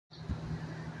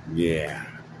Yeah.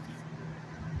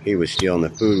 He was stealing the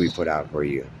food we put out for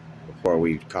you before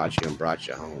we caught you and brought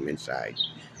you home inside.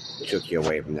 Took you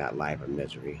away from that life of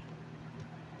misery.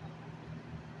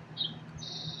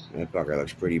 That fucker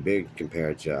looks pretty big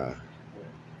compared to...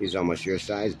 he's almost your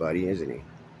size, buddy, isn't he?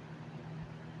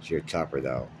 You're tougher,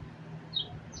 though.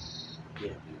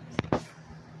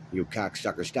 You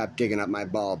cocksucker, stop digging up my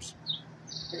bulbs.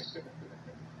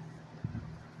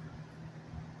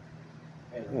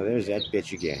 Oh, there's that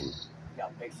bitch again.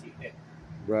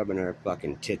 Rubbing her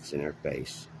fucking tits in her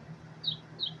face.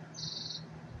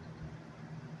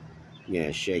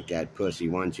 Yeah, shake that pussy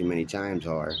one too many times,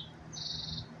 whore.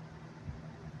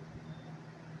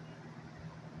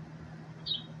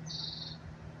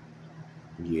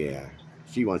 Yeah,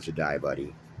 she wants to die,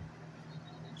 buddy.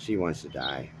 She wants to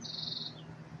die.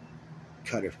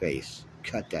 Cut her face.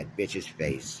 Cut that bitch's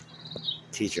face.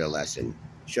 Teach her a lesson.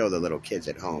 Show the little kids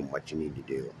at home what you need to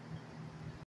do.